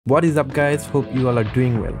What is up guys, hope you all are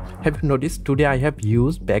doing well. Have you noticed today I have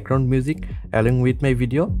used background music along with my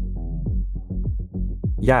video?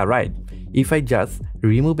 Yeah, right. If I just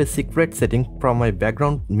remove a secret setting from my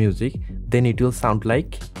background music, then it will sound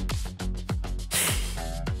like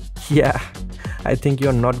yeah, I think you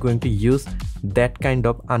are not going to use that kind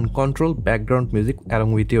of uncontrolled background music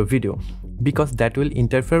along with your video, because that will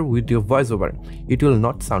interfere with your voiceover. It will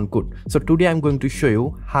not sound good. So today I'm going to show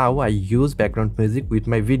you how I use background music with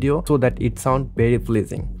my video so that it sounds very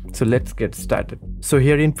pleasing. So let's get started. So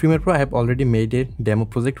here in Premiere Pro I have already made a demo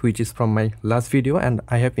project which is from my last video, and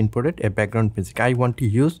I have imported a background music. I want to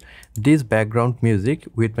use this background music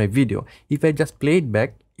with my video. If I just play it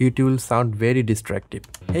back, it will sound very distracting.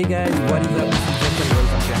 Hey guys, what is up? And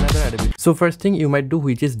welcome to another Adobe. So first thing you might do,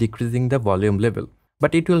 which is decreasing the volume level.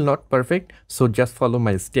 But it will not perfect, so just follow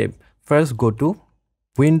my step. First go to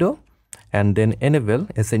Window and then enable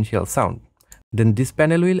Essential Sound. Then this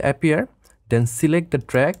panel will appear. Then select the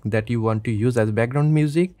track that you want to use as background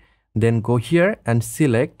music. Then go here and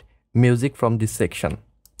select music from this section.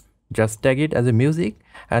 Just tag it as a music,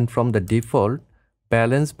 and from the default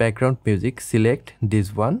balance background music, select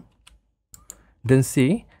this one. Then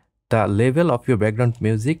see the level of your background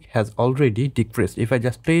music has already decreased. If I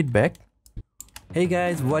just play it back. Hey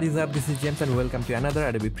guys, what is up? This is James and welcome to another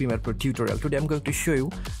Adobe Premiere Pro tutorial. Today I'm going to show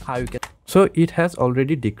you how you can. So it has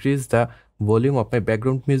already decreased the volume of my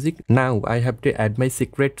background music. Now I have to add my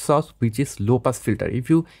secret sauce, which is low pass filter. If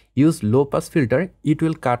you use low pass filter, it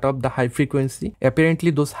will cut off the high frequency.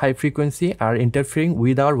 Apparently those high frequency are interfering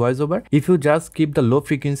with our voiceover. If you just keep the low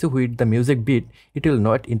frequency with the music beat, it will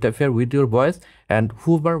not interfere with your voice, and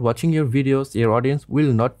whoever watching your videos, your audience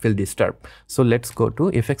will not feel disturbed. So let's go to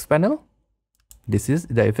effects panel. This is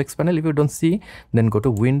the effects panel. If you don't see, then go to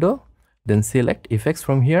Window, then select effects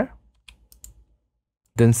from here.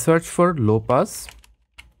 Then search for low pass.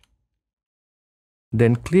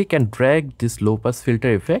 Then click and drag this low pass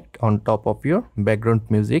filter effect on top of your background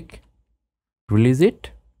music. Release it.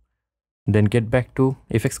 Then get back to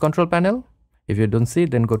effects control panel. If you don't see,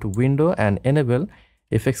 then go to Window and enable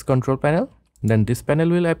effects control panel. Then this panel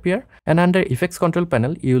will appear, and under effects control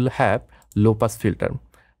panel you will have low pass filter.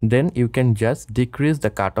 Then you can just decrease the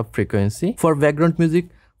cutoff frequency. For background music,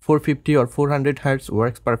 450 or 400 Hz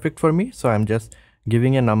works perfect for me. So I'm just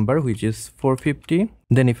giving a number which is 450.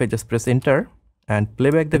 Then if I just press enter and play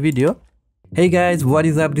back the video. Hey guys, what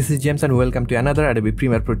is up? This is James and welcome to another Adobe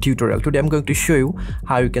Premiere Pro tutorial. Today I'm going to show you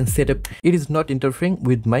how you can set up. It is not interfering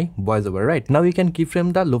with my voiceover, right? Now you can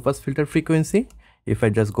keyframe the low pass filter frequency. If I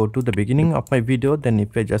just go to the beginning of my video, then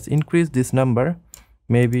if I just increase this number,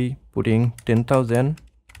 maybe putting 10,000,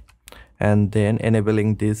 and then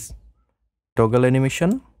enabling this toggle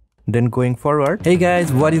animation. Then going forward. Hey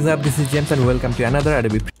guys, what is up? This is James and welcome to another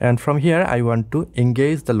Adobe. And from here I want to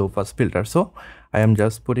engage the low pass filter. So I am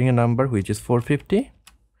just putting a number which is 450.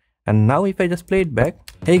 And now if I just play it back.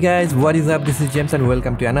 Hey guys, what is up? This is James and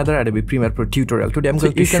welcome to another Adobe Premiere Pro tutorial. Today I'm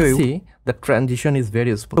going to show you. See the transition is very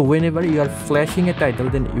useful. So whenever you are flashing a title,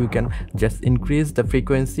 then you can just increase the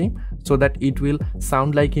frequency so that it will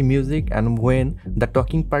sound like a music, and when the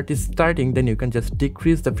talking part is starting, then you can just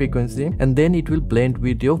decrease the frequency and then it will blend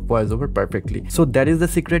with your voiceover perfectly. So that is the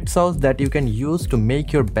secret sauce that you can use to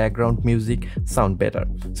make your background music sound better.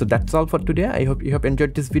 So that's all for today. I hope you have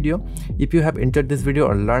enjoyed this video. If you have enjoyed this video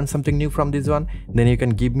or learned something new from this one, then you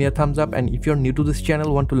can give me a thumbs up. And if you're new to this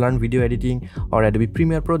channel, want to learn video editing or Adobe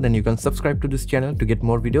Premiere Pro, then you can subscribe to this channel to get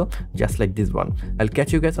more video just like this one. I'll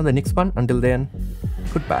catch you guys on the next one. Until then,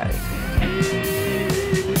 goodbye.